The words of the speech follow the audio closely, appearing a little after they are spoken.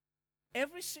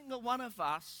every single one of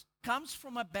us comes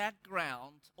from a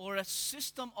background or a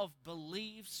system of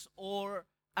beliefs or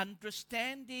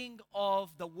understanding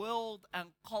of the world and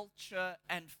culture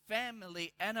and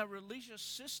family and a religious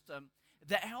system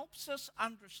that helps us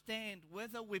understand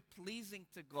whether we're pleasing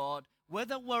to God,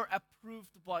 whether we're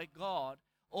approved by God,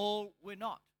 or we're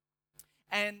not.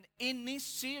 And in this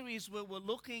series, where we're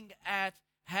looking at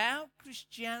how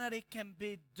Christianity can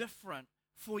be different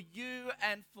for you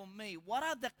and for me. What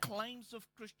are the claims of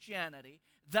Christianity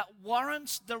that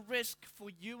warrants the risk for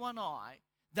you and I,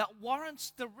 that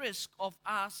warrants the risk of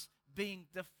us being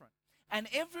different? And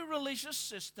every religious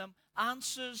system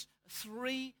answers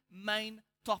three main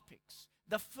topics.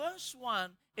 The first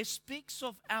one, it speaks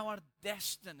of our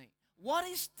destiny. What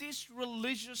is this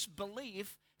religious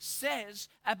belief says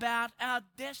about our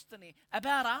destiny,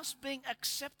 about us being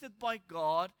accepted by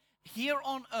God here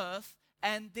on earth,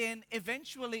 and then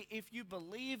eventually, if you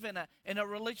believe in a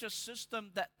religious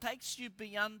system that takes you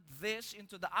beyond this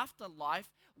into the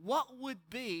afterlife, what would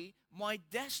be my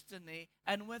destiny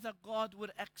and whether God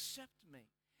would accept me?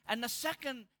 And the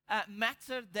second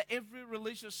matter that every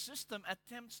religious system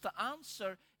attempts to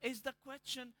answer is the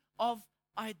question of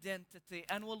identity.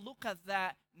 And we'll look at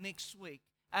that next week.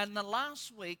 And the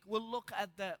last week, we'll look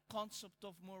at the concept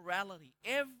of morality.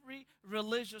 Every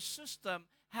religious system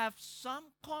have some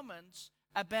comments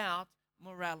about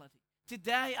morality.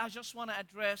 Today, I just want to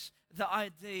address the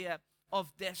idea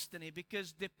of destiny,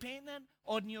 because depending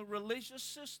on your religious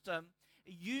system,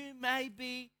 you may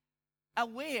be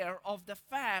aware of the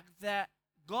fact that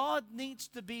God needs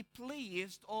to be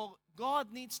pleased or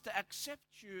God needs to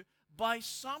accept you by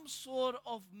some sort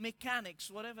of mechanics,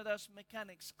 whatever those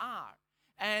mechanics are.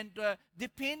 And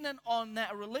depending on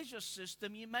that religious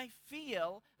system, you may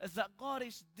feel that God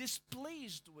is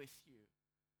displeased with you.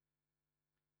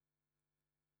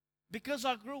 Because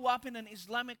I grew up in an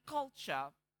Islamic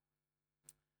culture,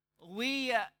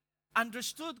 we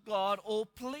understood God, or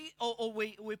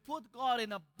we put God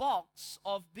in a box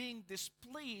of being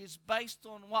displeased based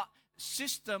on what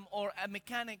system or a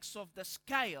mechanics of the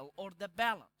scale or the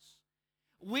balance.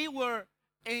 We were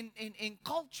in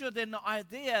culture then the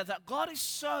idea that God is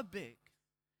so big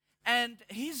and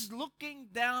He's looking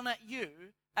down at you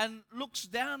and looks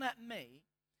down at me,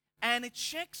 and it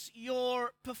checks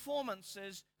your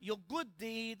performances, your good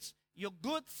deeds, your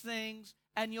good things,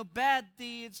 and your bad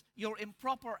deeds, your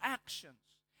improper actions.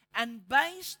 And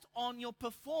based on your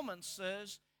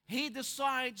performances, He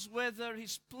decides whether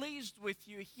He's pleased with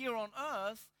you here on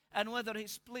earth and whether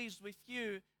He's pleased with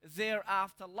you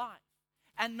thereafter life.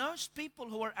 And those people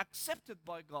who are accepted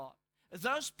by God,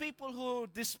 those people who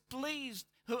displeased,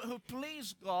 who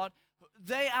please God,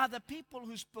 they are the people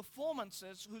whose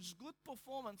performances, whose good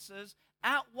performances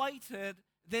outweighed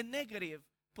their negative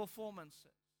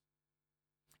performances.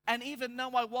 And even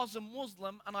though I was a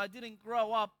Muslim and I didn't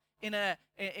grow up in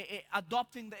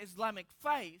adopting the Islamic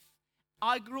faith,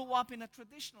 I grew up in a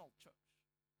traditional church.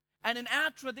 And in our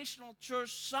traditional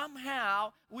church,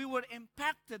 somehow we were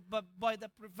impacted by the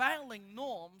prevailing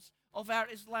norms of our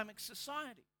Islamic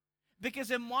society. Because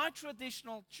in my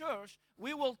traditional church,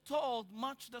 we were told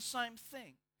much the same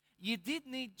thing. You did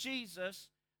need Jesus,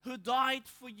 who died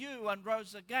for you and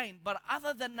rose again. But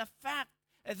other than the fact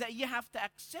that you have to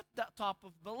accept that type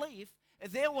of belief,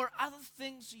 there were other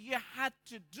things you had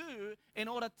to do in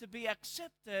order to be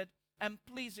accepted and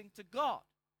pleasing to God.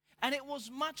 And it was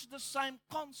much the same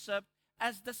concept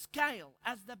as the scale,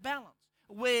 as the balance,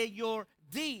 where your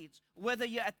deeds, whether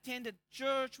you attended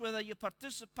church, whether you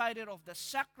participated of the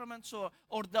sacraments or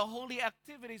the holy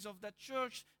activities of the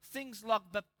church, things like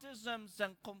baptisms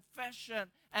and confession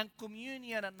and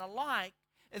communion and the like,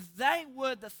 they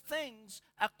were the things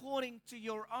according to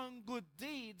your own good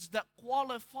deeds that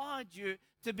qualified you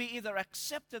to be either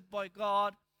accepted by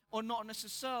God or not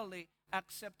necessarily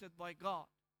accepted by God.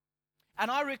 And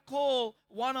I recall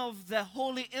one of the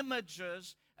holy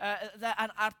images, an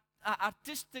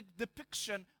artistic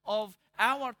depiction of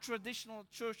our traditional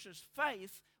church's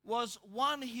faith was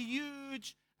one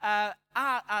huge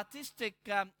artistic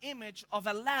image of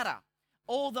a ladder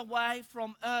all the way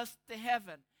from earth to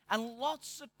heaven. And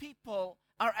lots of people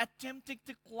are attempting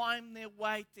to climb their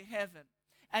way to heaven.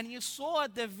 And you saw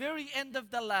at the very end of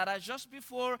the ladder, just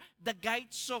before the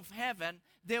gates of heaven,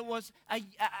 there was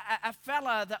a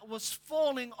fella that was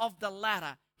falling off the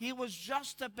ladder. He was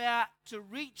just about to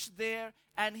reach there,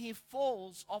 and he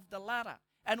falls off the ladder.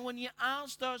 And when you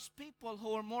ask those people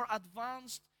who are more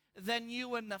advanced than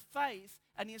you in the faith,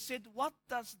 and you said, what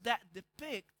does that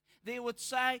depict? They would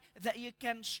say that you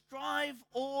can strive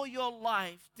all your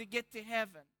life to get to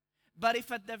heaven. But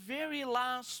if at the very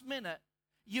last minute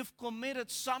you've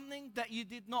committed something that you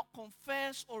did not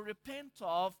confess or repent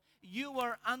of, you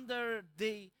are under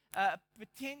the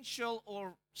potential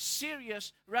or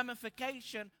serious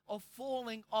ramification of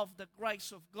falling off the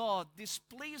grace of God,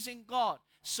 displeasing God.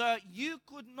 So you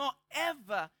could not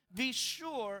ever be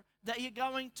sure that you're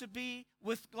going to be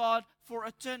with God for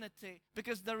eternity,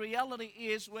 because the reality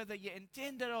is, whether you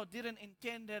intended or didn't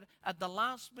intend it, at the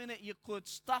last minute you could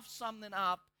stuff something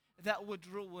up that would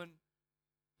ruin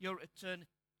your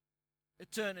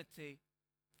eternity,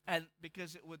 and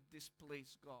because it would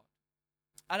displease God.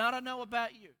 And I don't know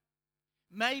about you.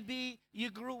 Maybe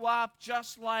you grew up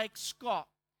just like Scott,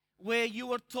 where you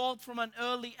were taught from an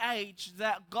early age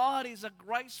that God is a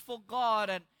graceful God,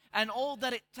 and all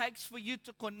that it takes for you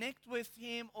to connect with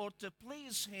Him or to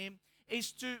please Him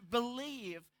is to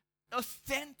believe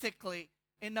authentically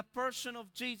in the person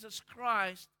of Jesus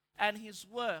Christ and His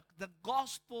work. The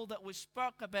gospel that we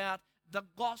spoke about, the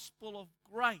gospel of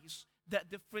grace that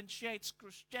differentiates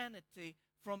Christianity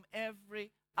from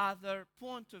every other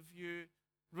point of view,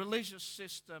 religious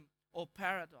system, or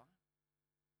paradigm.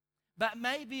 But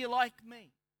maybe like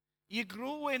me, you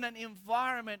grew in an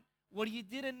environment where you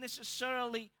didn't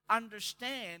necessarily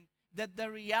understand that the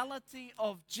reality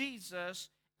of Jesus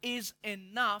is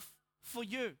enough for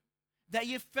you. That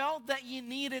you felt that you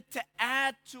needed to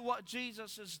add to what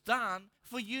Jesus has done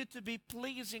for you to be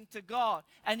pleasing to God.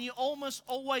 And you almost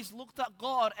always looked at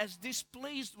God as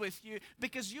displeased with you,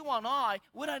 because you and I,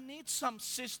 we don't need some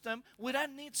system, we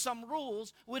don't need some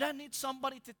rules, we don't need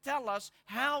somebody to tell us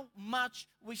how much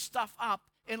we stuff up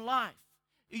in life.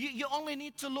 You only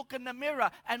need to look in the mirror,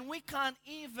 and we can't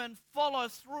even follow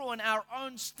through on our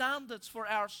own standards for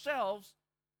ourselves,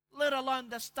 let alone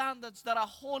the standards that a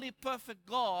holy, perfect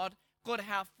God could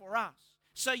have for us.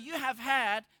 So you have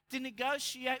had to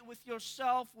negotiate with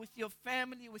yourself, with your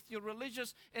family, with your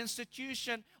religious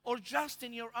institution, or just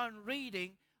in your own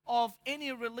reading of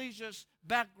any religious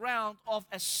background of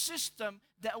a system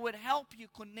that would help you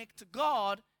connect to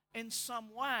God in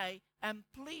some way and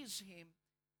please Him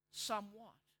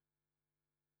somewhat.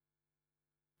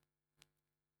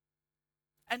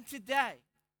 And today,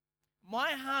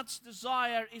 my heart's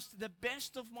desire is, to the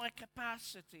best of my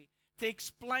capacity, to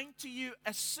explain to you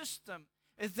a system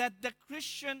that the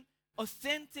Christian,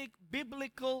 authentic,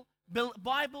 biblical,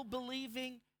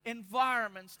 Bible-believing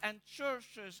environments and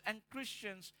churches and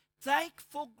Christians take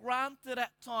for granted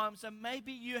at times, and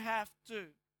maybe you have too,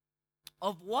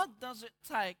 of what does it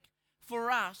take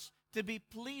for us to be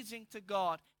pleasing to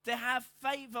God, to have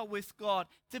favor with God,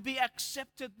 to be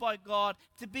accepted by God,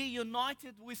 to be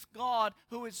united with God,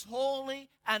 who is holy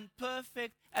and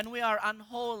perfect, and we are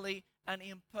unholy and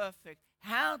imperfect.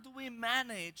 How do we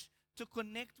manage to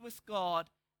connect with God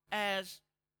as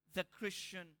the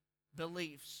Christian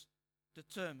beliefs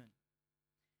determine?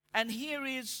 And here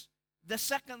is the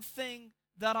second thing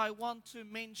that I want to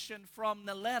mention from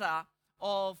the letter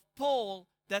of Paul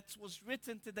that was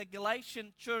written to the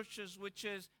Galatian churches, which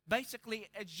is basically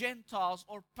Gentiles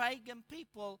or pagan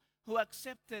people who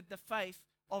accepted the faith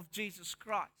of Jesus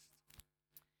Christ.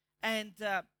 And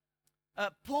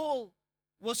Paul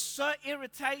was so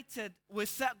irritated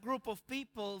with that group of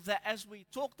people that, as we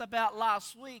talked about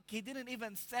last week, he didn't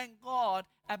even thank God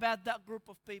about that group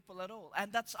of people at all.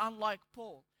 And that's unlike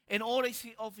Paul. In all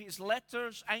of his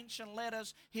letters, ancient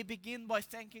letters, he begins by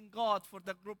thanking God for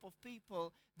the group of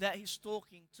people that he's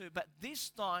talking to. But this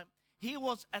time, he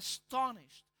was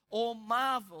astonished or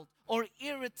marveled or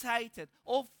irritated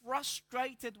or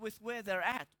frustrated with where they're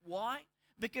at. Why?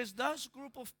 Because those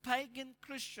group of pagan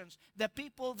Christians, the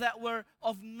people that were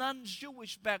of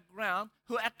non-Jewish background,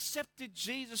 who accepted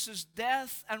Jesus'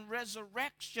 death and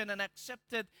resurrection and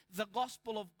accepted the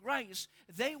gospel of grace,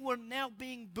 they were now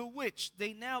being bewitched.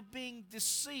 They now being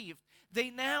deceived.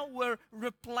 They now were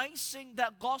replacing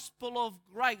that gospel of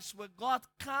grace, where God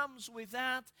comes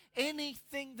without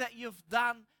anything that you've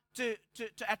done to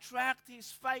attract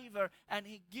His favor, and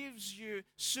He gives you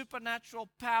supernatural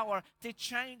power to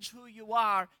change who you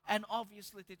are and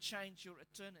obviously to change your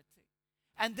eternity.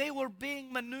 And they were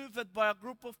being maneuvered by a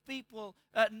group of people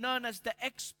known as the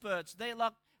experts.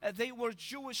 They were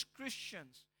Jewish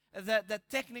Christians. The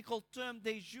technical term,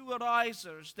 they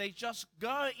Judaizers. They just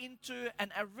go into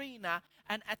an arena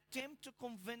and attempt to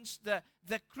convince the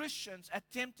Christians,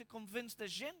 attempt to convince the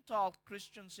Gentile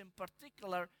Christians in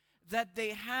particular, that they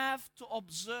have to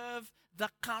observe the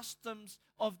customs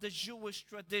of the Jewish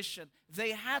tradition.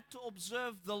 They had to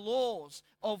observe the laws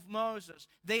of Moses.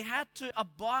 They had to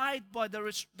abide by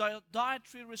the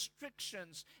dietary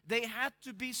restrictions. They had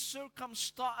to be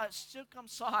circumcised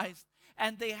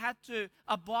and they had to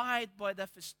abide by the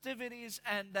festivities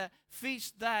and the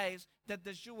feast days that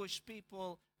the Jewish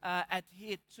people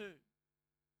adhered to.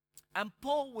 And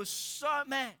Paul was so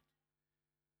mad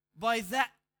by that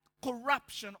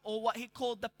corruption, or what he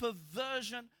called the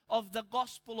perversion of the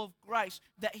gospel of grace,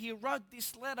 that he wrote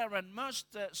this letter, and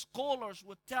most scholars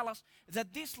would tell us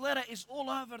that this letter is all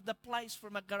over the place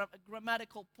from a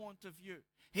grammatical point of view.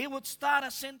 He would start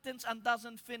a sentence and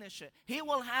doesn't finish it. He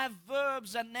will have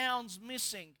verbs and nouns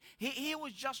missing. He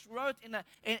was just wrote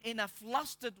in a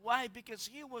flustered way because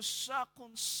he was so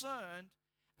concerned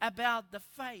about the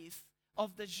faith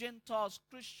of the Gentiles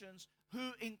Christians,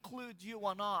 who include you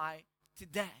and I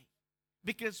today,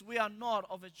 because we are not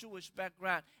of a Jewish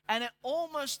background. And it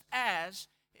almost as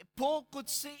Paul could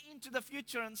see into the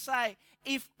future and say,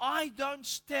 if I don't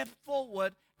step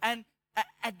forward and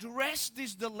address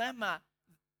this dilemma,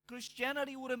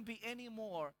 Christianity wouldn't be any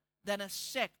more than a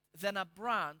sect, than a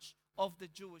branch of the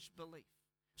Jewish belief.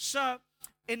 So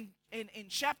in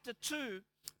chapter 2,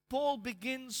 Paul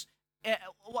begins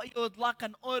what you would like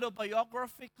an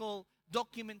autobiographical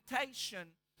documentation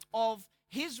of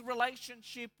his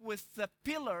relationship with the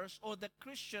pillars or the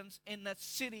Christians in the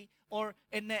city, or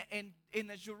in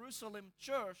the Jerusalem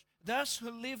church, those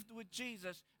who lived with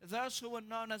Jesus, those who were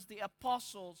known as the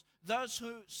apostles, those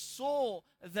who saw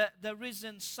the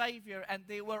risen Savior and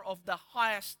they were of the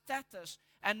highest status.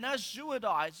 And those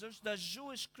Judaizers, those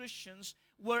Jewish Christians,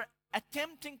 were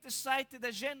attempting to say to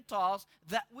the Gentiles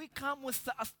that we come with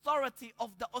the authority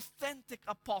of the authentic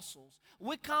apostles.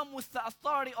 We come with the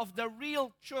authority of the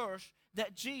real church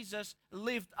that Jesus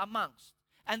lived amongst.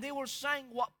 And they were saying,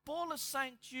 what Paul is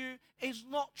saying to you is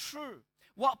not true.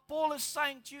 What Paul is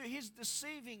saying to you, he's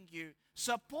deceiving you.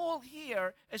 So Paul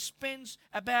here spends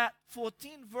about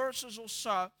 14 verses or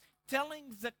so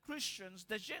telling the Christians,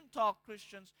 the Gentile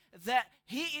Christians, that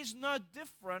he is no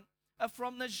different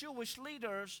from the Jewish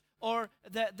leaders or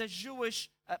the Jewish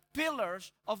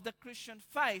pillars of the Christian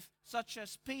faith, such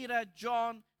as Peter,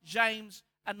 John, James,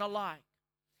 and the like.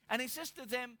 And he says to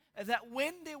them that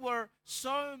when there were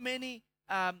so many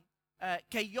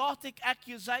chaotic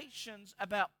accusations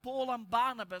about Paul and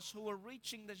Barnabas, who were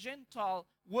reaching the Gentile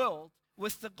world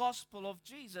with the gospel of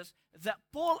Jesus, that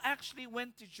Paul actually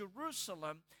went to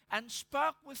Jerusalem and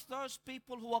spoke with those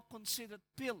people who are considered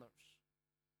pillars.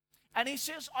 And he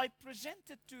says, I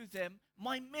presented to them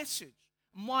my message,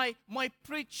 my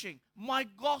preaching, my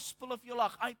gospel, if you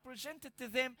like. I presented to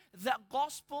them that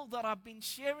gospel that I've been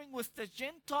sharing with the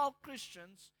Gentile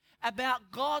Christians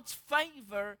about God's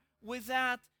favor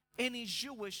without any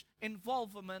Jewish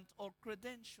involvement or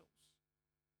credentials.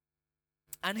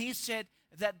 And he said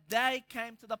that they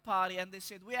came to the party and they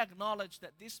said, we acknowledge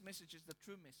that this message is the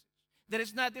true message. There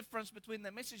is no difference between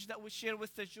the message that we share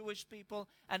with the Jewish people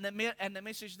and the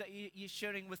message that you're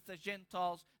sharing with the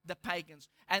Gentiles, the pagans.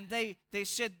 And they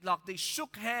said, like, they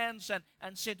shook hands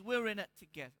and said, we're in it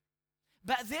together.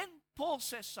 But then Paul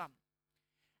says something.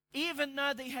 Even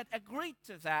though they had agreed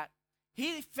to that,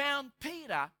 he found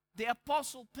Peter, the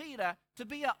apostle Peter, to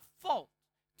be at fault,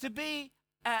 to be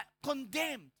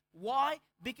condemned. Why?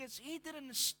 Because he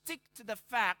didn't stick to the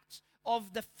facts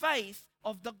of the faith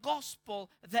of the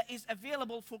gospel that is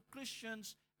available for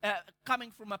Christians coming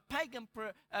from a pagan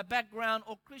background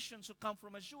or Christians who come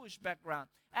from a Jewish background.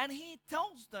 And he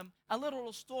tells them a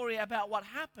little story about what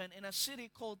happened in a city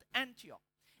called Antioch.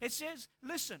 It says,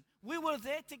 listen, we were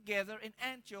there together in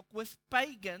Antioch with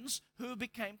pagans who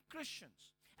became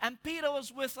Christians. And Peter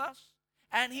was with us.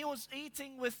 And he was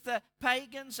eating with the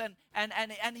pagans,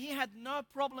 and he had no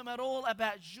problem at all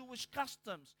about Jewish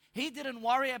customs. He didn't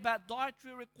worry about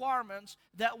dietary requirements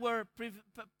that were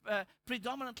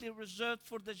predominantly reserved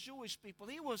for the Jewish people.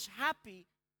 He was happy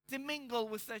to mingle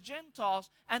with the Gentiles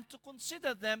and to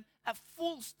consider them a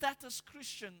full status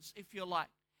Christians, if you like.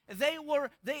 They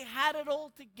had it all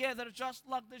together, just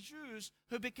like the Jews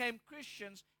who became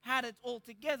Christians had it all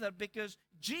together, because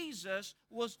Jesus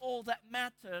was all that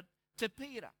mattered to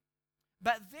Peter.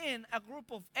 But then a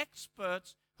group of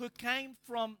experts who came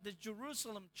from the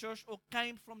Jerusalem church, or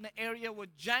came from the area where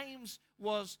James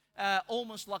was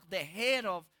almost like the head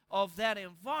of that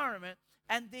environment,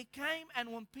 and they came,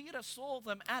 and when Peter saw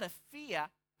them, out of fear,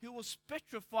 he was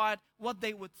petrified what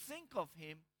they would think of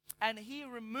him, and he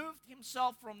removed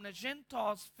himself from the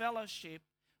Gentiles' fellowship,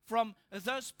 from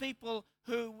those people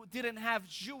who didn't have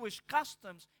Jewish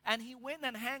customs, and he went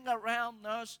and hung around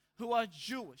those who are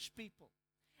Jewish people.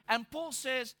 And Paul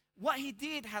says what he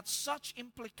did had such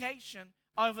implication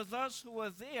over those who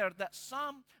were there that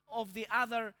some of the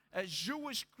other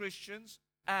Jewish Christians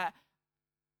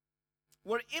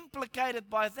were implicated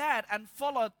by that and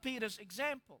followed Peter's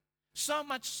example. So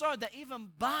much so that even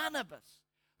Barnabas,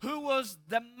 who was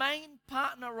the main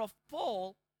partner of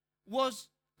Paul, was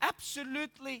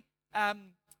absolutely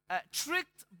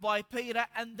tricked by Peter,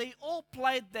 and they all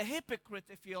played the hypocrite,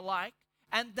 if you like,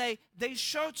 and they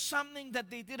showed something that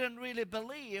they didn't really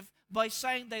believe by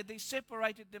saying that they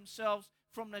separated themselves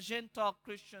from the Gentile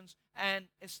Christians and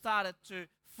started to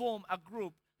form a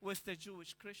group with the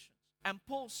Jewish Christians. And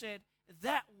Paul said,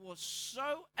 that was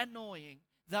so annoying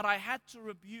that I had to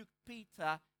rebuke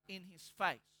Peter in his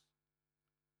face.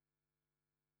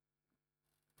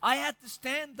 I had to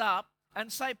stand up and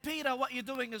say, Peter, what you're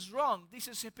doing is wrong. This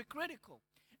is hypocritical.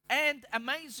 And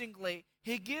amazingly,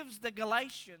 he gives the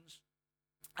Galatians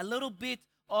a little bit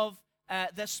of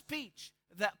the speech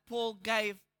that Paul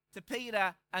gave to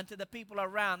Peter and to the people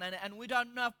around. And we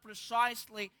don't know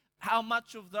precisely how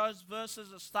much of those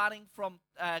verses are starting from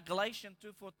Galatians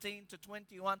 2:14 to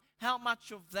 21, how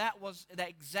much of that was the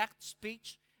exact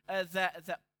speech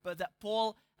that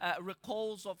Paul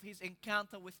recalls of his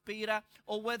encounter with Peter,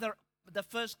 or whether the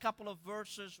first couple of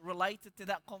verses related to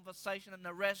that conversation and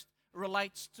the rest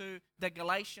relates to the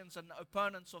Galatians and the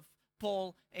opponents of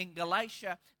Paul in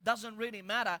Galatia. Doesn't really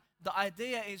matter. The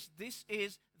idea is this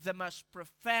is the most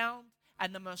profound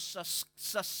and the most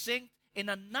succinct, in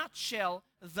a nutshell,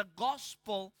 the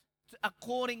gospel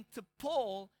according to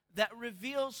Paul that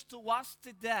reveals to us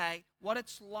today what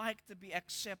it's like to be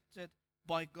accepted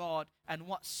by God and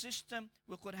what system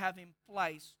we could have in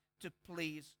place to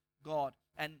please God.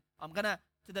 And I'm going to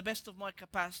the best of my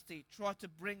capacity, try to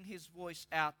bring his voice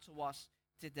out to us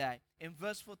today. In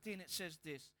verse 14 it says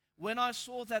this, when I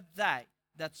saw that they,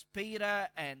 that's Peter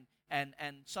and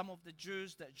some of the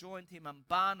Jews that joined him and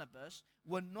Barnabas,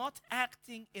 were not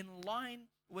acting in line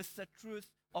with the truth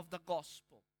of the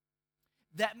gospel.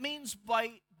 That means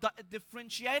by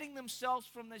differentiating themselves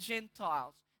from the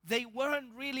Gentiles, they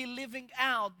weren't really living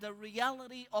out the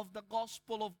reality of the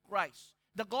gospel of grace.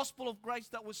 The gospel of grace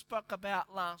that we spoke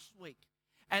about last week.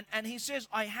 And he says,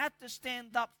 I had to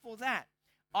stand up for that.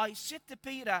 I said to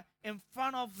Peter in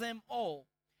front of them all,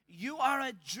 you are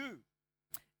a Jew,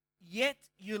 yet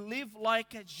you live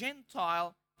like a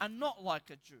Gentile and not like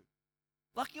a Jew.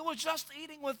 Like you were just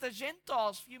eating with the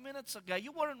Gentiles a few minutes ago.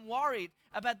 You weren't worried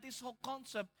about this whole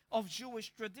concept of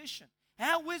Jewish tradition.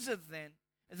 How is it then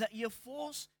that you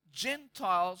force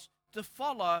Gentiles to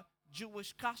follow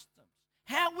Jewish customs?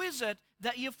 How is it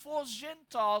that you force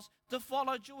Gentiles to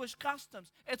follow Jewish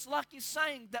customs? It's like he's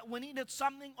saying that we needed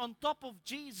something on top of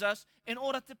Jesus in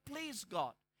order to please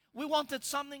God. We wanted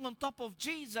something on top of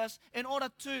Jesus in order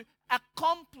to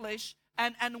accomplish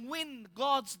and win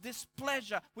God's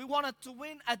displeasure. We wanted to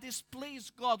win a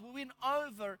displeased God. We win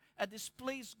over a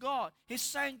displeased God. He's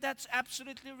saying that's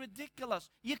absolutely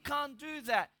ridiculous. You can't do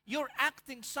that. You're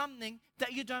acting something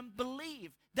that you don't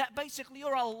believe. That basically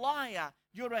you're a liar.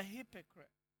 You're a hypocrite.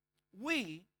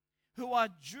 We who are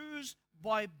Jews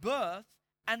by birth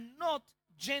and not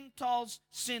Gentiles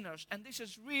sinners. And this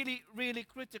is really, really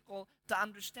critical to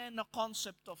understand the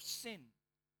concept of sin.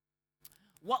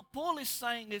 What Paul is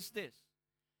saying is this.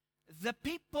 The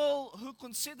people who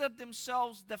consider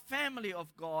themselves the family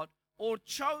of God or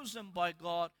chosen by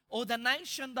God or the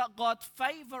nation that God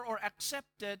favored or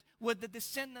accepted were the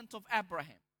descendant of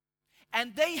Abraham.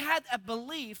 And they had a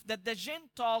belief that the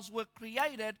Gentiles were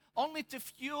created only to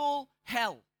fuel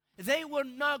hell. They were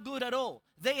no good at all.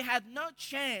 They had no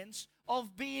chance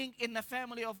of being in the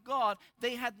family of God.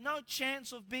 They had no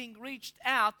chance of being reached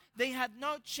out. They had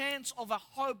no chance of a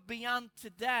hope beyond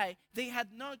today. They had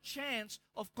no chance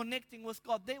of connecting with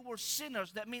God. They were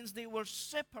sinners. That means they were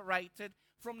separated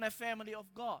from the family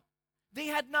of God. They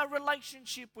had no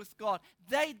relationship with God.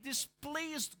 They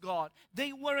displeased God.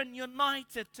 They weren't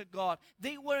united to God.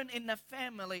 They weren't in the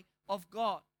family of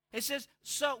God. It says,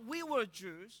 so we were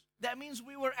Jews. That means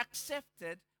we were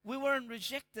accepted. We weren't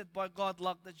rejected by God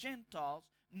like the Gentiles.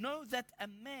 Know that a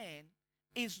man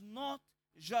is not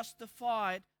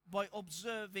justified by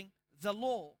observing the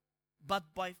law, but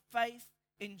by faith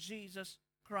in Jesus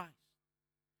Christ.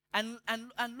 And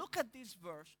look at this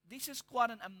verse. This is quite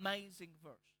an amazing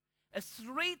verse.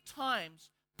 3 times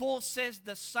Paul says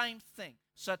the same thing.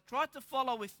 So try to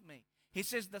follow with me. He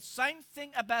says the same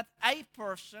thing about a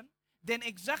person, then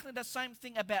exactly the same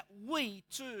thing about we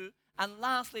too, and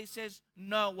lastly he says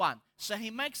no one. So he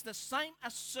makes the same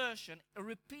assertion,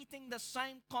 repeating the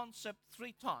same concept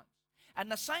 3 times.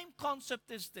 And the same concept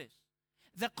is this.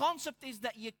 The concept is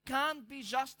that you can't be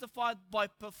justified by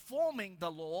performing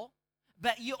the law,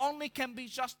 but you only can be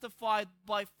justified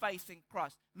by faith in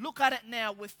Christ. Look at it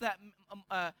now with that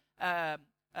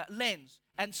lens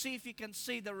and see if you can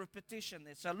see the repetition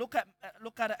there. So look at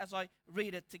it as I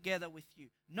read it together with you.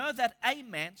 Know that a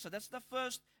man, so that's the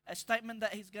first statement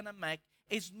that he's going to make,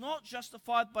 is not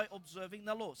justified by observing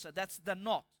the law. So that's the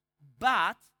not,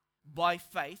 but by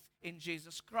faith in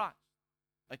Jesus Christ.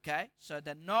 Okay, so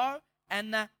the no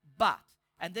and the but.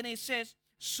 And then he says,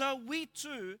 so we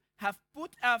too have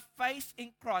put our faith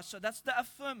in Christ. So that's the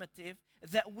affirmative,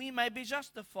 that we may be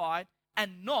justified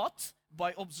and not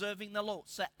by observing the law.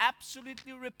 So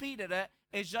absolutely repeated it.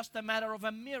 It's just a matter of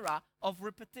a mirror of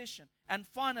repetition. And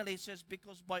finally it says,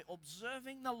 because by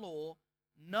observing the law,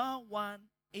 no one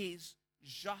is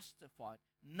justified.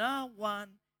 No one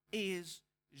is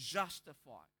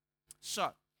justified.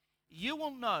 So you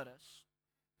will notice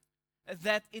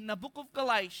that in the book of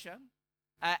Galatians,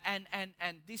 and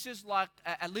this is like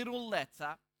a little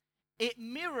letter, it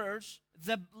mirrors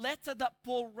the letter that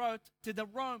Paul wrote to the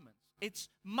Romans. It's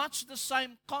much the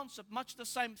same concept, much the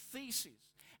same thesis.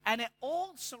 And it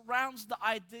all surrounds the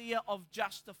idea of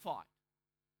justified.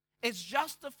 It's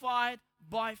justified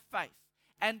by faith.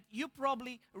 And you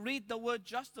probably read the word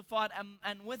justified,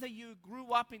 and whether you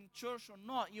grew up in church or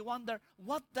not, you wonder,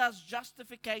 what does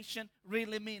justification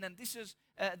really mean? And this is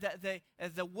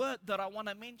the word that I want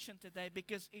to mention today,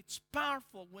 because it's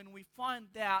powerful. When we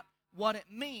find out what it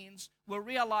means, we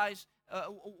realize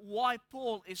why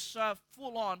Paul is so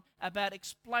full on about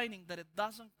explaining that it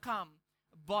doesn't come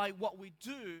by what we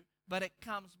do, but it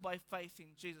comes by faith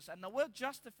in Jesus. And the word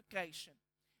justification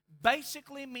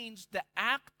basically means the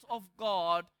act of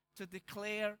God to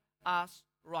declare us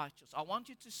righteous. I want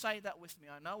you to say that with me.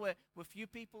 I know we're with few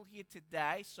people here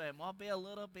today, so it might be a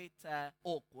little bit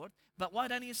awkward, but why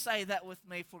don't you say that with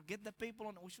me? Forget the people,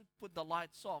 and we should put the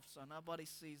lights off so nobody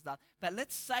sees that. But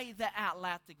let's say that out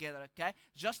loud together, okay?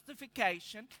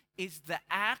 Justification is the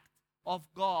act of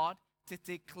God to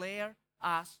declare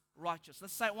us righteous.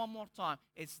 Let's say it one more time.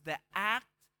 It's the act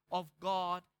of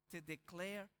God to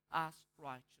declare us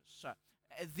righteous. So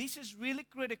this is really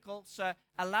critical. So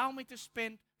allow me to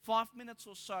spend 5 minutes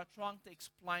or so trying to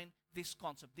explain this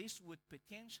concept. This would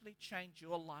potentially change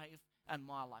your life and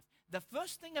my life. The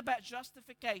first thing about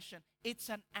justification, it's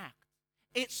an act.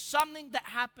 It's something that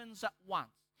happens at once.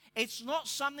 It's not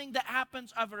something that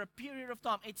happens over a period of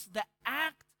time. It's the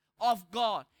act of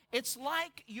God. It's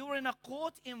like you're in a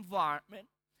court environment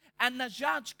and the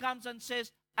judge comes and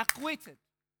says, acquitted.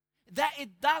 That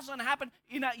it doesn't happen.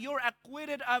 You're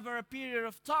acquitted over a period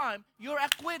of time. You're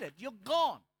acquitted. You're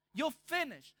gone. You're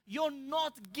finished. You're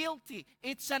not guilty.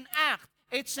 It's an act.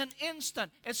 It's an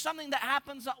instant. It's something that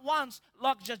happens at once,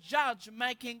 like the judge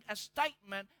making a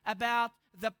statement about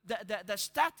the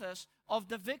status of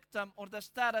the victim or the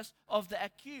status of the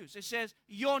accused. It says,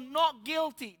 you're not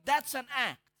guilty. That's an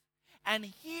act. And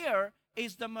here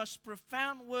is the most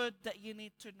profound word that you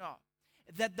need to know.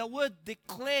 That the word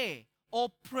declare or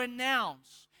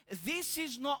pronounce, this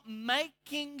is not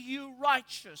making you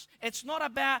righteous. It's not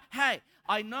about, hey,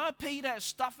 I know Peter is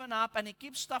stuffing up and he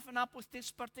keeps stuffing up with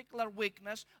this particular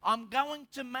weakness. I'm going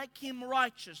to make him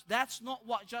righteous. That's not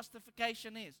what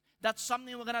justification is. That's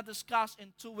something we're going to discuss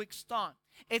in 2 weeks' time.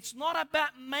 It's not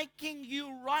about making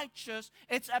you righteous.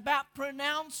 It's about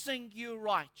pronouncing you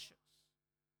righteous.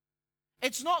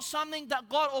 It's not something that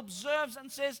God observes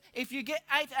and says, if you get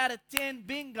 8 out of 10,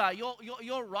 bingo,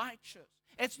 you're righteous.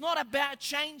 It's not about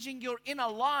changing your inner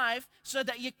life so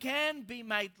that you can be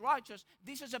made righteous.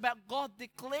 This is about God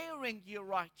declaring you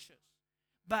righteous.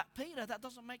 But Peter, that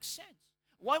doesn't make sense.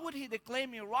 Why would he declare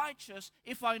me righteous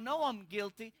if I know I'm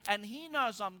guilty and he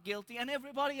knows I'm guilty and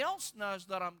everybody else knows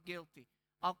that I'm guilty?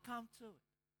 I'll come to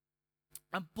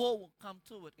it. And Paul will come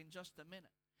to it in just a minute.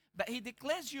 But he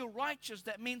declares you righteous.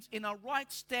 That means in a right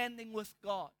standing with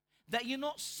God. That you're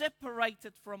not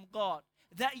separated from God.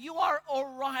 That you are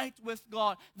all right with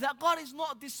God. That God is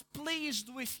not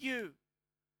displeased with you.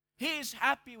 He is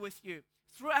happy with you.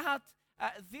 Throughout,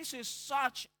 this is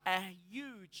such a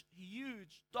huge,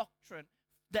 huge doctrine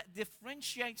that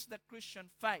differentiates the Christian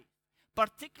faith.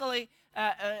 Particularly,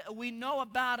 we know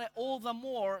about it all the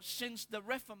more since the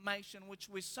Reformation, which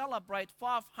we celebrate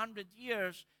 500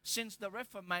 years since the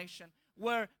Reformation,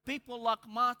 where people like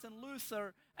Martin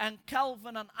Luther and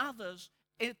Calvin and others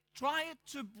tried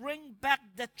to bring back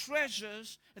the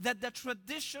treasures that the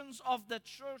traditions of the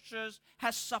churches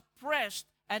has suppressed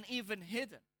and even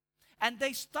hidden. And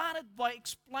they started by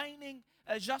explaining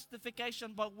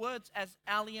justification by words as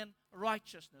alien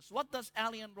righteousness. What does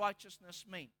alien righteousness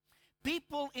mean?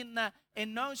 People in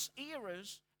those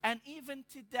eras, and even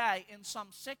today in some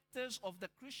sectors of the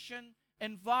Christian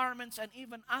environments and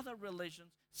even other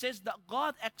religions, says that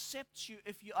God accepts you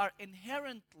if you are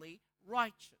inherently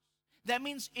righteous. That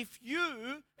means if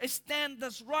you stand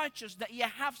as righteous, that you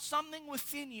have something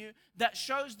within you that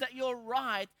shows that you're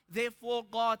right, therefore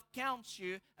God counts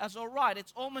you as all right.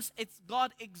 It's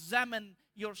God examine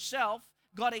yourself,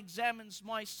 God examines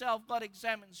myself, God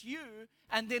examines you,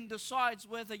 and then decides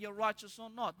whether you're righteous or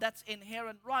not. That's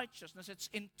inherent righteousness. It's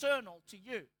internal to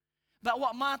you. But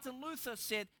what Martin Luther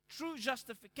said, true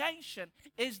justification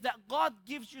is that God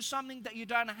gives you something that you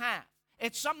don't have.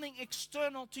 It's something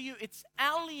external to you. It's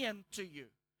alien to you.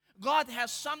 God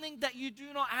has something that you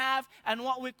do not have, and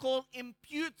what we call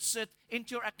imputes it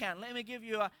into your account. Let me give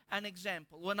you an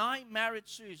example. When I married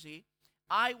Susie,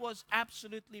 I was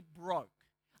absolutely broke.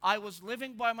 I was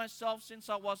living by myself since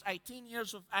I was 18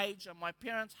 years of age, and my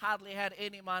parents hardly had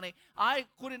any money. I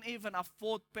couldn't even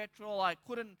afford petrol. I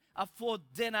couldn't afford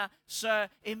dinner. So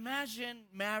imagine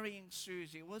marrying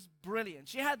Susie. It was brilliant.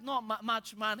 She had not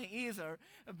much money either,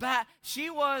 but she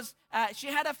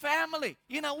had a family.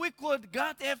 You know, we could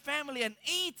go to her family and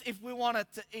eat if we wanted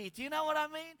to eat. You know what I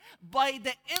mean? By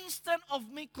the instant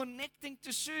of me connecting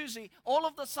to Susie, all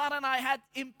of a sudden I had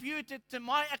imputed to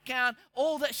my account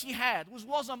all that she had, which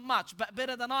wasn't much, but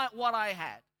better than what I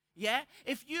had. Yeah?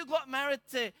 If you got married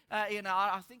to,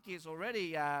 I think he's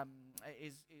already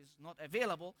is not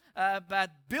available,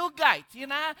 but Bill Gates, you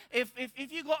know, if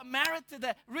you got married to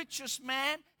the richest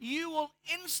man, you will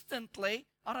instantly,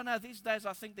 I don't know, these days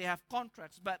I think they have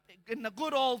contracts, but in the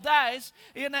good old days,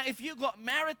 you know, if you got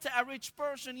married to a rich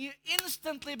person, you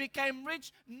instantly became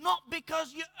rich, not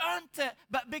because you earned it,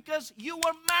 but because you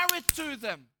were married to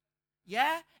them.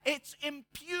 Yeah? It's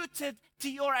imputed to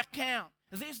your account.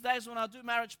 These days when I do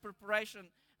marriage preparation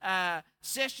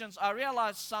sessions, I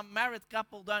realize some married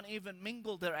couple don't even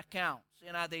mingle their accounts.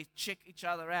 You know, they check each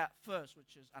other out first,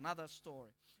 which is another story.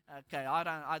 Okay,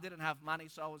 I didn't have money,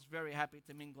 so I was very happy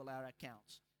to mingle our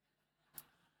accounts.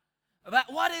 But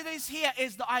what it is here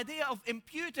is the idea of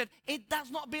imputed. It does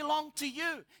not belong to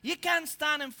you. You can't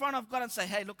stand in front of God and say,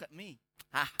 hey, look at me.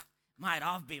 Mate,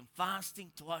 I've been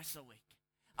fasting twice a week.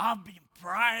 I've been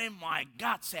praying my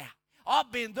guts out.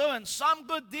 I've been doing some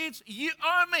good deeds. You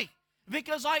owe me.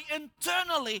 Because I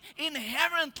internally,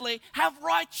 inherently have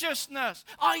righteousness.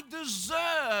 I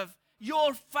deserve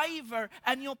your favor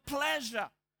and your pleasure.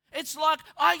 It's like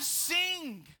I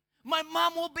sing. My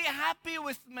mom will be happy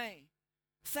with me.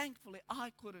 Thankfully,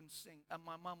 I couldn't sing, and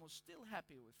my mom was still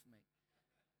happy with me.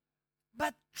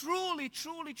 But truly,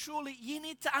 truly, truly, you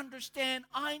need to understand,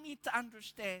 I need to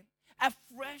understand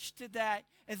afresh today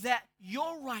that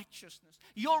your righteousness,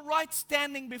 your right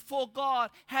standing before God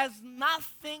has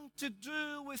nothing to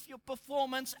do with your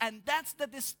performance, and that's the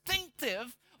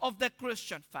distinctive of the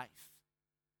Christian faith.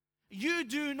 You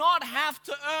do not have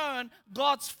to earn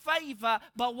God's favor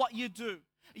by what you do.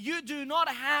 You do not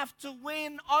have to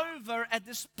win over and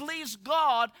displease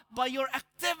God by your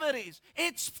activities.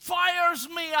 It fires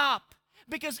me up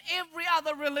because every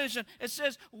other religion, it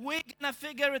says, we're going to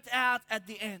figure it out at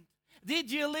the end.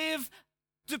 Did you live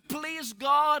to please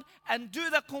God and do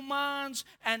the commands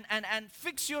and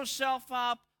fix yourself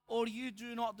up, or you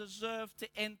do not deserve to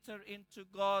enter into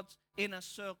God's inner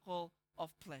circle of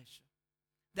pleasure?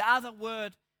 The other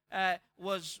word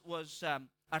was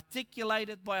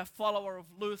articulated by a follower of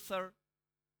Luther,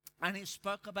 and he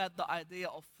spoke about the idea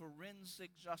of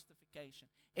forensic justification.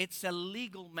 It's a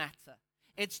legal matter.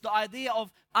 It's the idea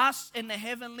of us in the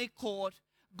heavenly court.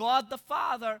 God the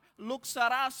Father looks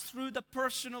at us through the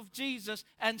person of Jesus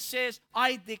and says,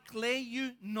 I declare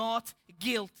you not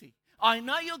guilty. I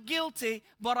know you're guilty,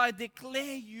 but I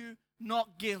declare you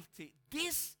not guilty.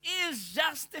 This is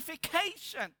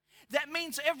justification. That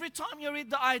means every time you read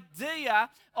the idea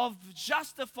of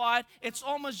justified, it's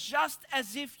almost just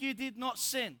as if you did not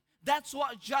sin. That's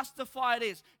what justified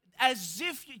is.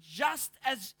 Just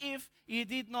as if you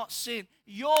did not sin.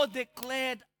 You're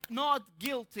declared not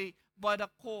guilty by the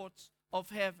courts of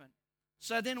heaven.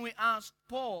 So then we ask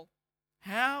Paul,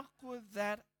 how could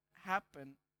that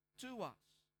happen to us?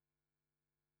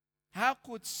 How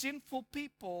could sinful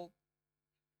people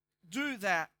do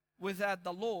that without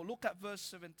the law? Look at verse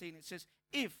 17. It says,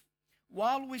 if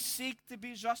while we seek to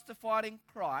be justified in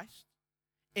Christ,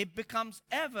 it becomes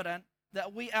evident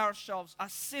that we ourselves are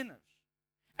sinners.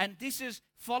 And this is,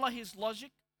 follow his logic,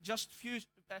 just few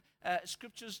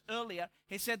scriptures earlier,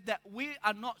 he said that we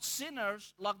are not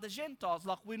sinners like the Gentiles,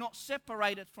 like we're not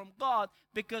separated from God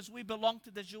because we belong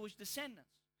to the Jewish descendants.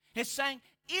 He's saying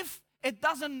if it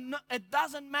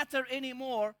doesn't matter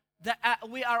anymore that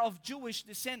we are of Jewish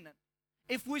descendant.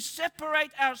 If we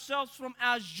separate ourselves from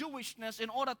our Jewishness in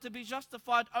order to be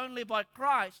justified only by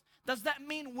Christ, does that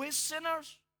mean we're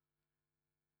sinners?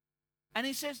 And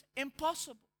he says,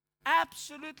 impossible.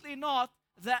 Absolutely not.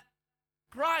 That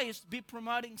Christ be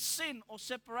promoting sin or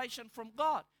separation from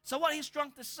God? So what he's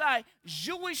trying to say,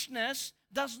 Jewishness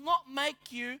does not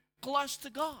make you close to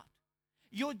God.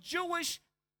 Your Jewish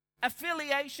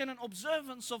affiliation and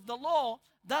observance of the law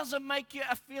doesn't make you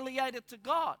affiliated to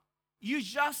God. You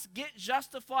just get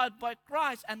justified by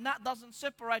Christ, and that doesn't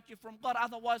separate you from God.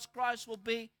 Otherwise, Christ will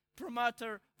be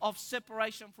promoter of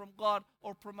separation from God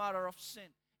or promoter of sin.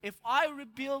 If I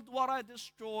rebuild what I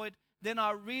destroyed, then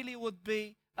I really would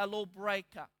be a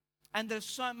lawbreaker. And there's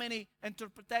so many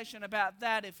interpretation about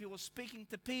that. If he was speaking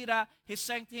to Peter, he's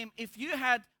saying to him, if you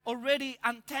had already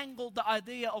untangled the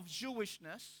idea of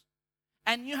Jewishness,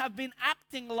 and you have been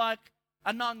acting like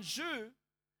a non-Jew,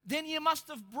 then you must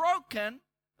have broken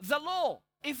the law.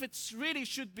 If it's really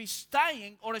should be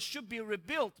staying or it should be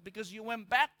rebuilt because you went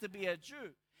back to be a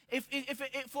Jew. If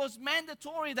it was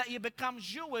mandatory that you become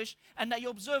Jewish and that you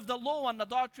observe the law and the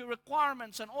dietary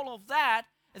requirements and all of that,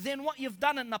 then what you've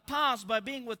done in the past by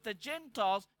being with the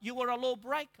Gentiles, you were a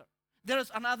lawbreaker. There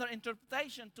is another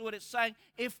interpretation to it. It's saying,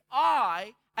 if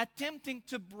I, attempting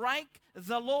to break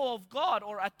the law of God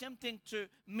or attempting to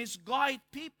misguide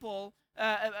people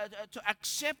to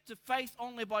accept the faith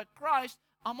only by Christ,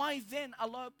 am I then a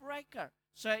lawbreaker?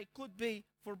 So it could be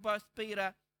for both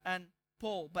Peter and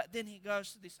Paul. But then he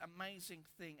goes to this amazing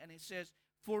thing and he says,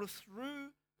 for through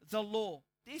the law,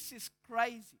 this is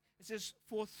crazy. It says,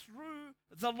 for through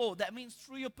the law, that means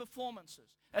through your performances,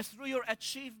 through your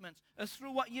achievements,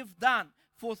 through what you've done.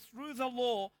 For through the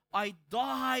law, I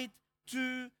died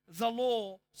to the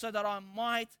law so that I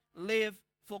might live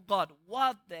for God.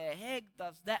 What the heck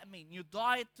does that mean? You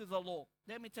died to the law.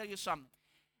 Let me tell you something.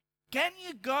 Can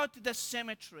you go to the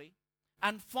cemetery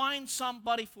and find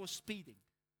somebody for speeding?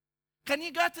 Can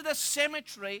you go to the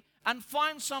cemetery and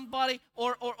find somebody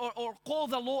or call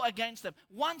the law against them?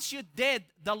 Once you're dead,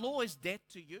 the law is dead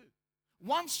to you.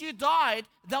 Once you died,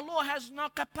 the law has no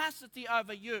capacity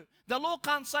over you. The law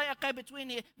can't say, okay,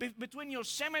 between your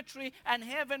cemetery and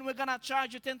heaven, we're going to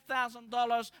charge you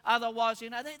 $10,000. Otherwise,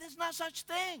 there's no such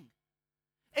thing.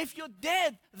 If you're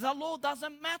dead, the law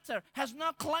doesn't matter, has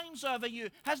no claims over you,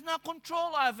 has no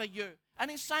control over you. And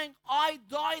he's saying, I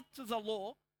died to the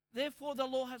law. Therefore, the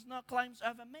law has no claims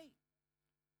over me.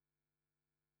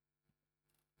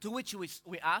 To which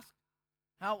we ask,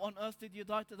 how on earth did you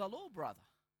die to the law, brother?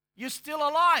 You're still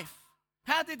alive.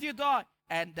 How did you die?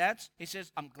 And he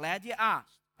says, I'm glad you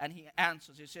asked. And he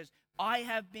answers, he says, I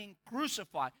have been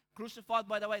crucified. Crucified,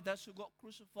 by the way, those who got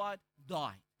crucified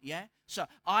died. Yeah? So,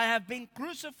 I have been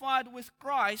crucified with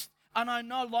Christ, and I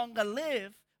no longer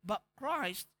live, but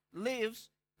Christ lives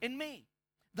in me.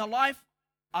 The life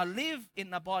I live in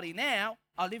the body now,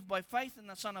 I live by faith in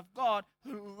the Son of God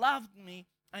who loved me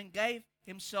and gave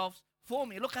himself for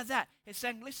me. Look at that. He's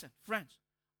saying, listen, friends,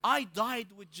 I died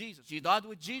with Jesus. You died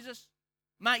with Jesus?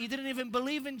 Man, you didn't even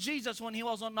believe in Jesus when he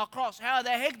was on the cross. How the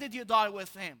heck did you die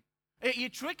with him? Are you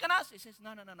tricking us? He says,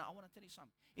 no. I want to tell you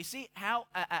something. You see how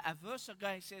a verse ago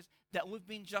he says that we've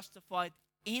been justified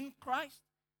in Christ?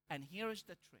 And here is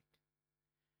the trick.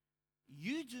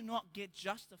 You do not get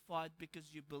justified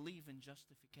because you believe in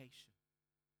justification.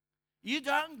 You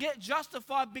don't get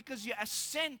justified because you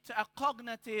assent to a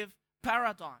cognitive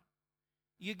paradigm.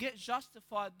 You get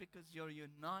justified because you're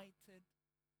united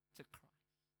to Christ.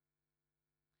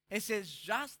 It says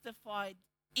justified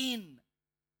in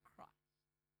Christ.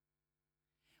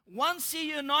 Once you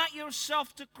unite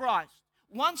yourself to Christ,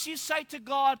 once you say to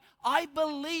God, I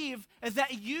believe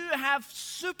that you have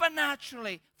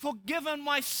supernaturally forgiven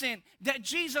my sin, that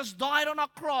Jesus died on a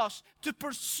cross to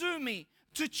pursue me,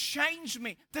 to change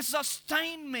me, to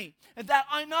sustain me, that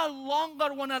I no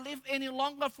longer want to live any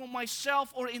longer for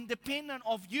myself or independent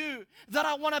of you, that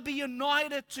I want to be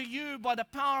united to you by the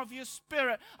power of your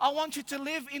Spirit. I want you to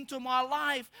live into my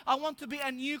life. I want to be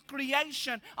a new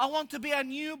creation. I want to be a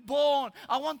newborn.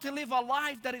 I want to live a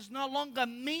life that is no longer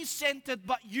me-centered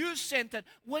but you-centered.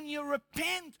 When you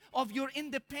repent of your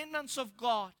independence of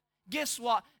God, guess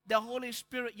what? The Holy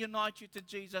Spirit unites you to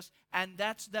Jesus, and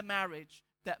that's the marriage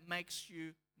that makes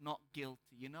you not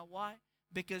guilty. You know why?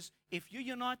 Because if you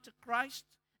unite to Christ,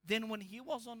 then when he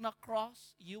was on the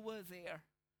cross, you were there.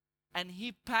 And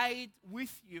he paid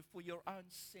with you for your own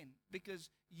sin because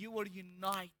you were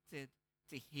united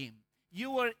to him. You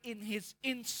were in his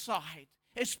inside.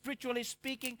 Spiritually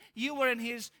speaking, you were in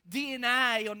his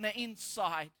DNA on the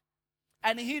inside.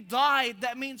 And he died.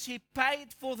 That means he paid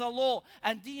for the law.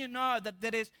 And do you know that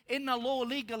there is, in the law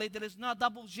legally, there is no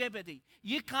double jeopardy.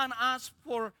 You can't ask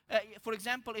for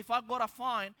example, if I got a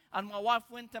fine and my wife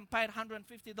went and paid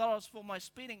 $150 for my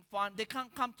speeding fine, they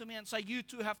can't come to me and say, you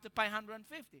too have to pay $150.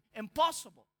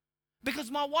 Impossible. Because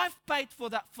my wife paid for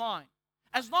that fine.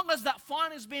 As long as that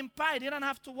fine is being paid, you don't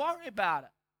have to worry about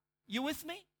it. You with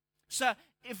me? So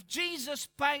if Jesus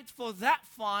paid for that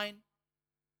fine,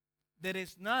 there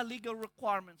is no legal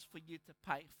requirements for you to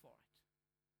pay for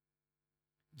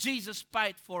it. Jesus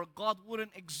paid for it. God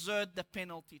wouldn't exert the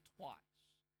penalty twice.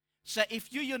 So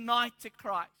if you unite to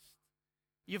Christ,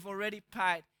 you've already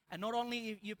paid. And not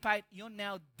only you paid, you're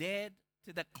now dead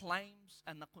to the claims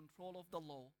and the control of the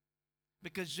law.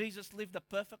 Because Jesus lived a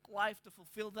perfect life to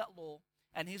fulfill that law.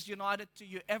 And He's united to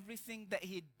you. Everything that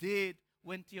He did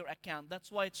went to your account.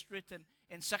 That's why it's written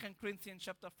in 2 Corinthians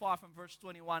chapter 5 and verse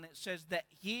 21. It says that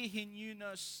He who knew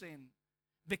no sin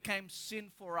became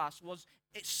sin for us. Was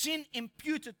sin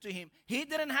imputed to Him. He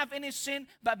didn't have any sin,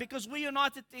 but because we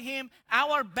united to Him,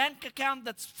 our bank account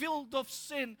that's filled of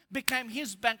sin became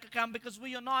His bank account because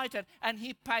we united, and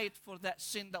He paid for that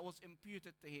sin that was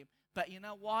imputed to Him. But you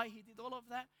know why He did all of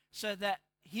that? So that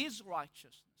His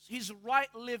righteousness, His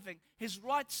right living, His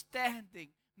right standing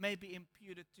may be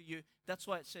imputed to you. That's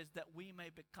why it says that we may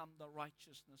become the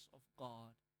righteousness of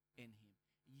God in Him.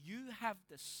 You have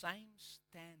the same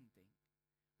standing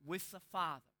with the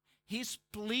Father. He's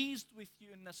pleased with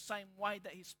you in the same way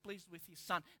that He's pleased with His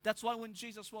Son. That's why when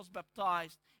Jesus was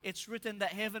baptized, it's written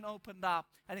that heaven opened up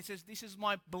and it says, "This is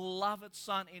my beloved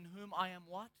Son in whom I am"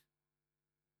 what?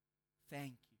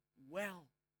 Thank you. Well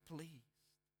pleased.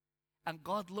 And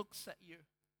God looks at you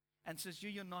and says,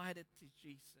 "You're united to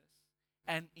Jesus,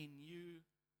 and in you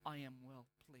I am well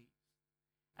pleased."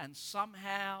 And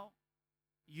somehow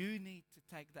you need to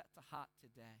take that to heart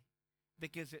today,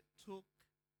 because it took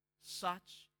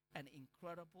such an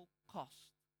incredible cost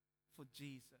for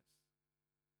Jesus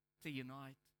to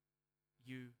unite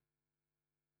you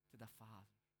to the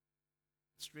Father.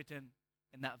 It's written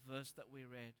in that verse that we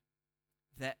read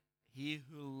that He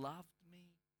who loved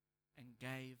me and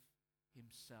gave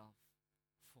Himself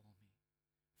for me.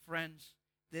 Friends,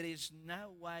 there is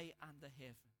no way under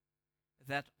heaven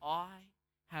that I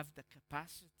have the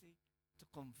capacity to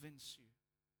convince you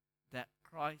that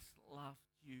Christ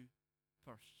loved you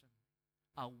personally.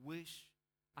 I wish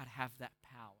I'd have that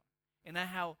power. You know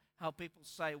how people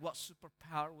say, "What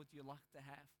superpower would you like to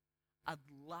have?" I'd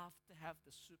love to have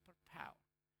the superpower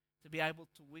to be able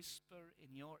to whisper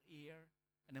in your ear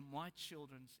and in my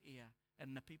children's ear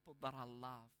and the people that I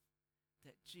love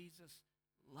that Jesus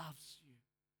loves you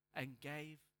and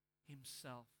gave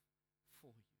Himself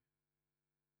for you.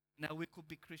 Now, we could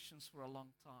be Christians for a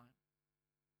long time.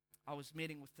 I was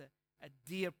meeting with a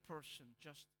dear person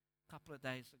just a couple of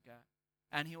days ago,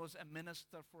 and he was a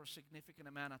minister for a significant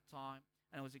amount of time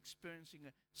and was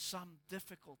experiencing some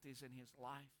difficulties in his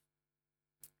life.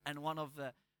 And one of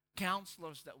the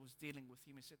counselors that was dealing with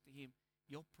him, he said to him,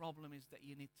 "Your problem is that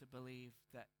you need to believe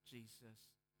that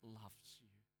Jesus loves you."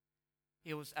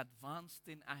 He was advanced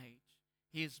in age.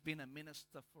 He has been a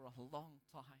minister for a long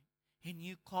time. He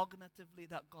knew cognitively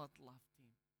that God loved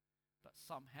him, but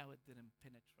somehow it didn't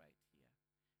penetrate here.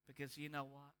 Because you know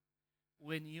what?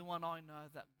 When you and I know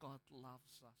that God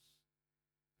loves us,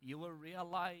 you will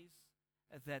realize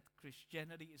that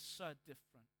Christianity is so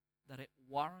different that it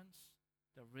warrants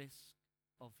the risk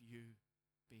of you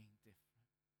being different.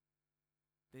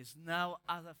 There's no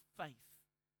other faith,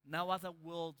 no other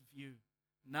worldview,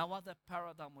 no other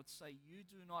paradigm would say you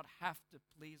do not have to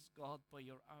please God by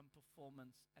your own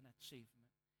performance and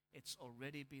achievement. It's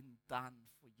already been done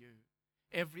for you.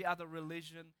 Every other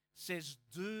religion says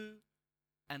do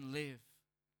and live.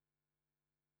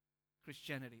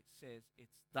 Christianity says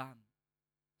it's done,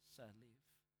 so live.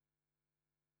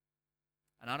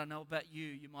 And I don't know about you,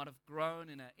 you might have grown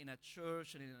in a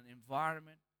church and in an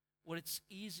environment where it's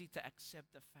easy to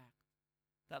accept the fact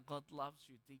that God loves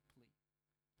you deeply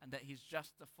and that He's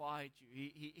justified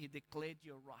you. He declared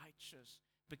you righteous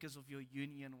because of your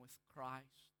union with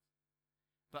Christ.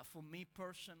 But for me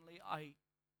personally, I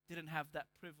didn't have that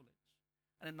privilege.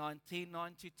 And in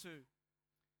 1992,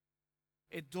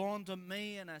 it dawned on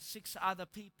me and 6 other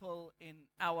people in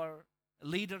our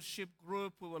leadership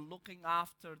group. We were looking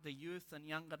after the youth and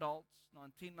young adults.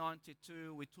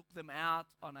 1992, we took them out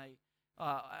on a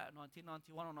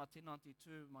 1991 or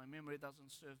 1992. My memory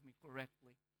doesn't serve me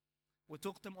correctly. We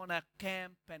took them on a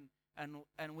camp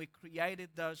and we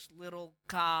created those little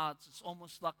cards. It's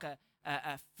almost like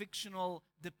a fictional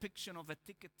depiction of a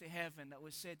ticket to heaven that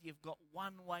we said you've got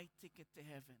one-way ticket to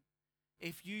heaven.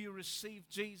 If you receive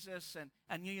Jesus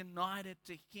and you're united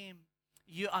to Him,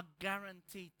 you are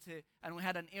guaranteed to. And we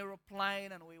had an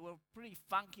aeroplane, and we were pretty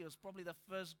funky. It was probably the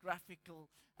first graphical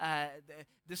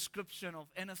description of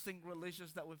anything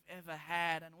religious that we've ever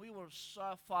had. And we were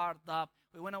so fired up.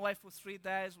 We went away for 3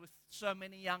 days with so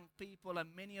many young people,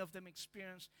 and many of them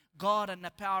experienced God and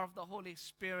the power of the Holy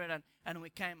Spirit. And we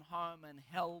came home, and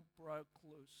hell broke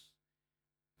loose.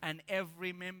 And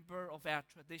every member of our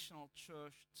traditional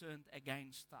church turned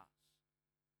against us.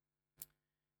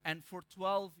 And for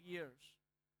 12 years,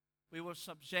 we were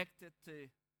subjected to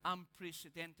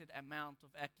unprecedented amount of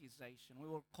accusation. We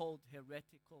were called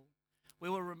heretical. We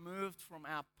were removed from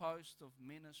our post of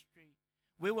ministry.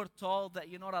 We were told that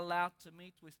you're not allowed to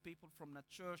meet with people from the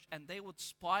church, and they would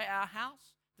spy our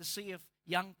house to see if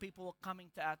young people were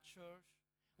coming to our church.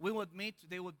 We would meet,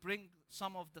 they would bring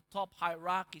some of the top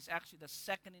hierarchies, actually the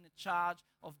second in charge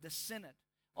of the synod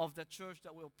of the church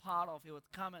that we were part of. He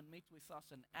would come and meet with us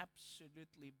and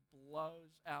absolutely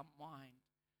blows our mind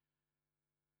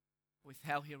with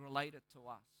how he related to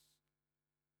us.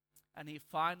 And they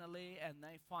finally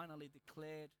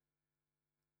declared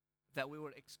that we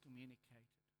were excommunicated.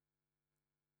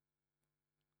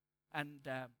 And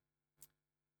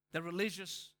the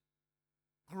religious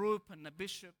group and the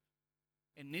bishop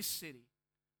in this city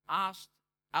asked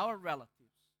our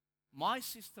relatives, my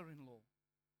sister-in-law,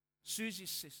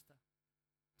 Susie's sister,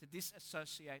 to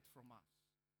disassociate from us.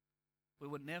 We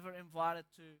were never invited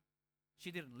to,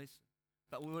 she didn't listen,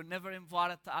 but we were never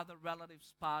invited to other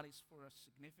relatives' parties for a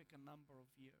significant number of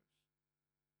years.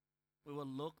 We were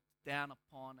looked down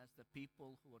upon as the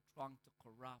people who were trying to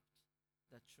corrupt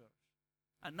the church.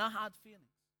 And no hard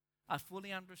feelings. I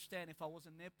fully understand. If I was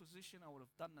in their position, I would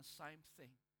have done the same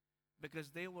thing, because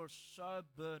they were so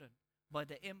burdened by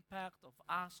the impact of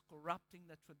us corrupting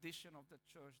the tradition of the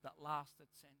church that lasted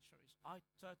centuries. I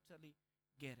totally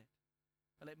get it.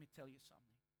 But let me tell you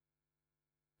something.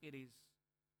 It is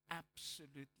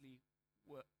absolutely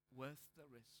worth the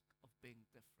risk of being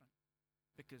different,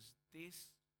 because this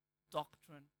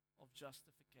doctrine of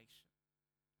justification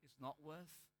is not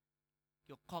worth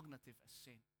your cognitive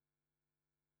assent.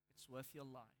 It's worth your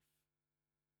life.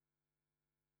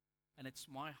 And it's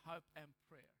my hope and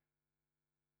prayer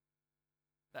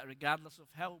that regardless of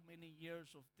how many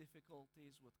years of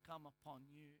difficulties would come upon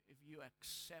you, if you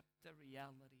accept the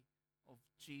reality of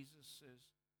Jesus'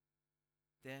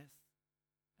 death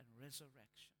and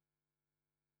resurrection,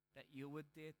 that you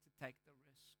would dare to take the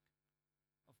risk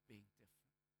of being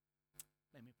different.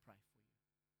 Let me pray for you.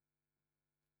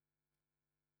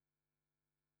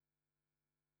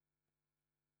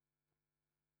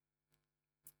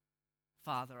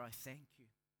 Father, I thank you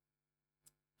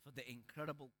for the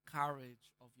incredible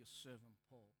courage of your servant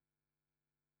Paul,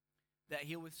 that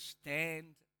he would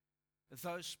stand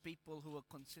those people who were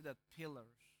considered pillars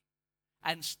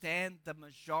and stand the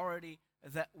majority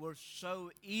that were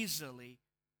so easily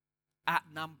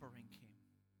outnumbering him,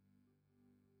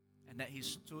 and that he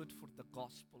stood for the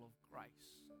gospel of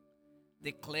grace,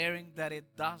 declaring that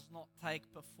it does not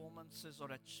take performances or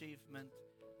achievement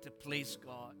to please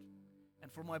God.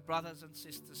 And for my brothers and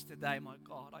sisters today, my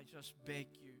God, I just beg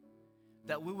you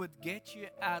that we would get you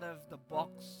out of the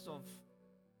box of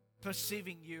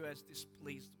perceiving you as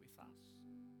displeased with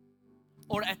us,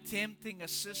 or attempting a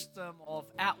system of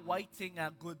outweighting our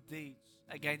good deeds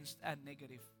against our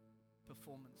negative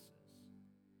performances.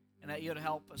 And that you'd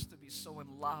help us to be so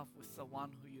in love with the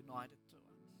one who united to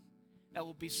us. That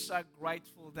we'll be so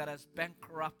grateful that as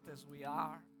bankrupt as we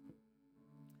are,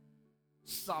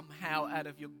 somehow out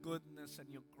of your goodness and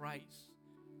your grace,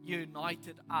 you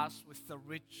united us with the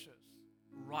richest,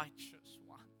 righteous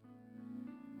one.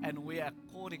 And we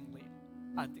accordingly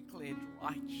are declared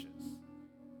righteous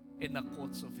in the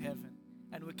courts of heaven.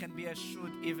 And we can be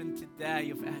assured even today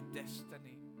of our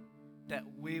destiny, that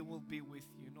we will be with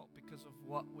you, not because of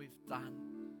what we've done,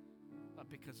 but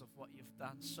because of what you've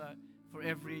done. So for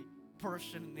every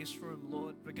person in this room,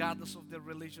 Lord, regardless of their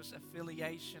religious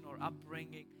affiliation or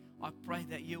upbringing, I pray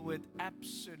that you would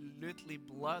absolutely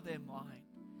blow their mind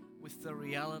with the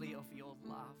reality of your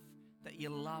love, that you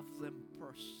love them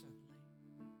personally,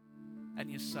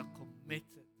 and you're so committed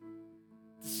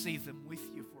to see them with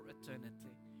you for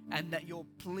eternity, and that you're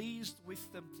pleased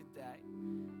with them today,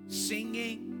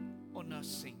 singing or no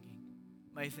singing.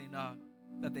 May they know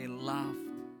that they're loved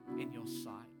in your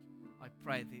sight. I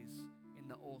pray this in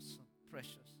the awesome,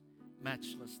 precious,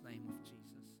 matchless name of Jesus.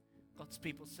 God's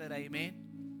people said amen.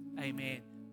 Amen.